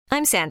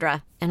I'm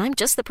Sandra, and I'm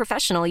just the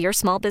professional your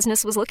small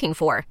business was looking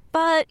for.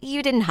 But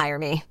you didn't hire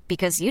me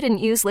because you didn't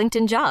use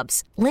LinkedIn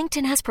Jobs.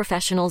 LinkedIn has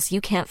professionals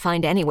you can't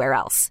find anywhere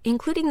else,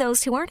 including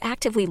those who aren't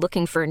actively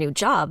looking for a new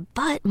job,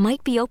 but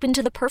might be open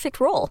to the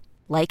perfect role,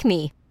 like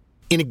me.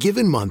 In a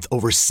given month,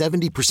 over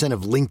 70%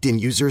 of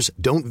LinkedIn users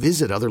don't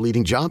visit other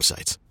leading job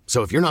sites.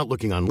 So if you're not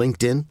looking on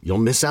LinkedIn, you'll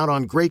miss out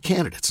on great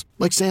candidates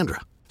like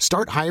Sandra.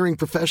 Start hiring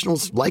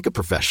professionals like a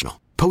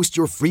professional. Post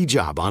your free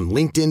job on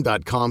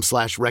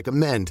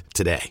linkedin.com/recommend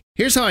today.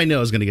 Here's how I know I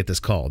was going to get this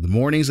call. The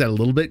mornings got a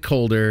little bit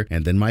colder,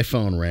 and then my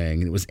phone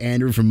rang, and it was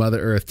Andrew from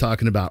Mother Earth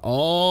talking about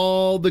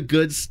all the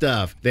good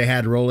stuff they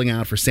had rolling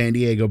out for San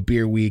Diego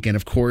Beer Week, and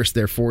of course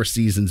their Four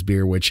Seasons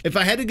beer, which, if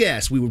I had to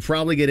guess, we would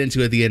probably get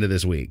into at the end of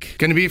this week.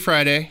 Going to be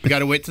Friday. We got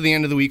to wait till the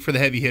end of the week for the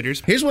heavy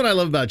hitters. Here's what I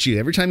love about you.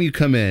 Every time you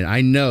come in,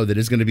 I know that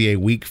it's going to be a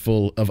week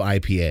full of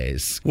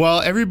IPAs.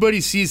 Well,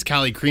 everybody sees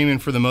Cali Creamin'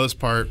 for the most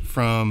part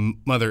from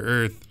Mother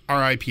Earth.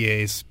 Our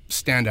IPAs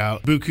stand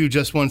out. Buku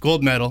just won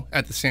gold medal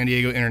at the San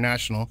Diego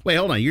International. Wait,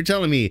 hold on. You're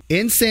telling me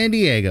in San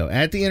Diego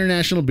at the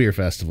International Beer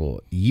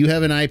Festival, you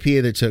have an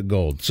IPA that took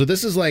gold. So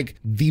this is like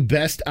the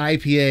best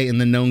IPA in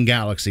the known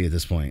galaxy at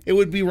this point. It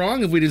would be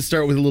wrong if we didn't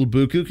start with a little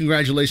Buku.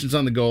 Congratulations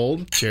on the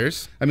gold.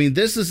 Cheers. I mean,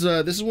 this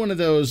is one of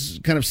those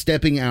kind of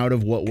stepping out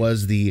of what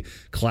was the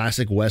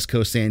classic West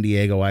Coast San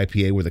Diego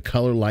IPA where the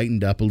color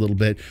lightened up a little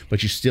bit,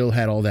 but you still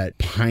had all that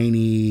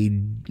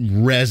piney,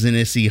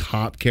 resinous-y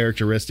hop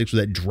characteristics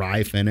with that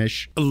dry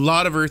finish. A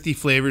lot of earthy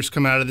flavors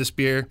come out of this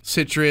beer.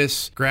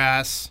 Citrus,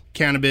 grass,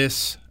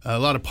 cannabis, a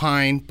lot of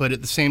pine, but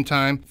at the same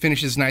time,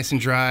 finishes nice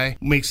and dry.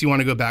 Makes you want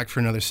to go back for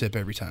another sip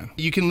every time.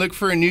 You can look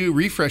for a new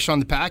refresh on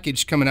the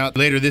package coming out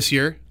later this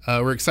year.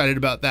 We're excited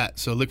about that,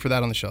 so look for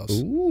that on the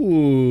shelves.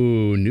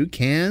 Ooh, new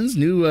cans,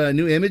 new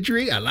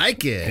imagery. I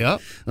like it.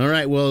 Yep. All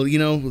right. Well,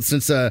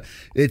 since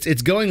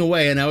it's going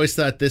away, and I always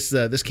thought this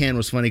can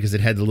was funny because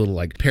it had the little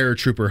like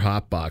paratrooper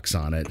hop box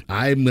on it.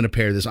 I'm gonna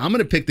pair this. I'm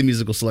gonna pick the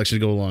musical selection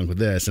to go along with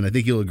this, and I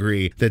think you'll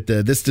agree that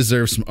this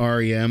deserves some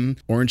REM,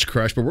 Orange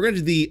Crush. But we're gonna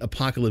do the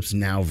Apocalypse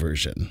Now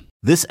version.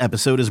 This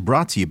episode is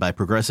brought to you by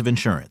Progressive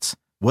Insurance.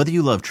 Whether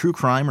you love true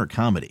crime or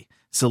comedy,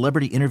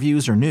 celebrity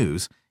interviews or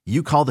news,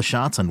 you call the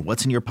shots on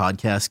what's in your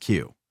podcast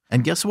queue.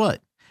 And guess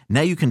what? Now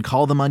you can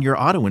call them on your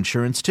auto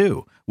insurance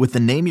too with the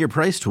Name Your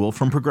Price tool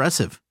from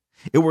Progressive.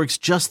 It works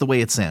just the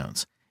way it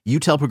sounds. You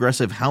tell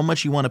Progressive how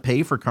much you want to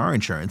pay for car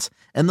insurance,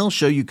 and they'll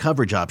show you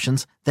coverage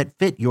options that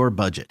fit your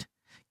budget.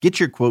 Get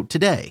your quote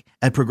today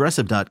at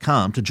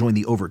Progressive.com to join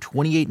the over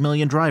 28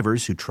 million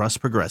drivers who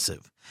trust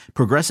Progressive.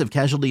 Progressive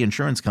Casualty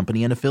Insurance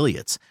Company and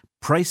Affiliates.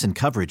 Price and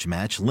coverage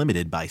match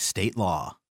limited by state law.